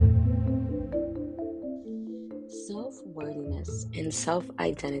Self-worthiness and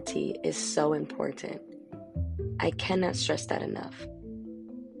self-identity is so important. I cannot stress that enough.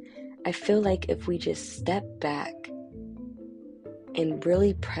 I feel like if we just step back and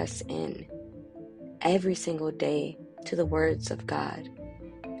really press in every single day to the words of God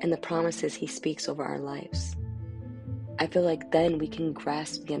and the promises He speaks over our lives, I feel like then we can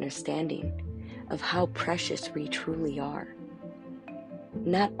grasp the understanding of how precious we truly are,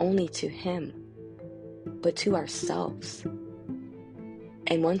 not only to Him, but to ourselves.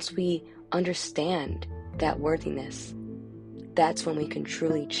 And once we understand that worthiness, that's when we can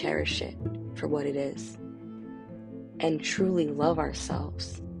truly cherish it for what it is and truly love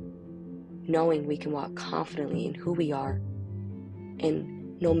ourselves, knowing we can walk confidently in who we are,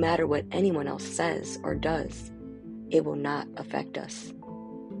 and no matter what anyone else says or does, it will not affect us.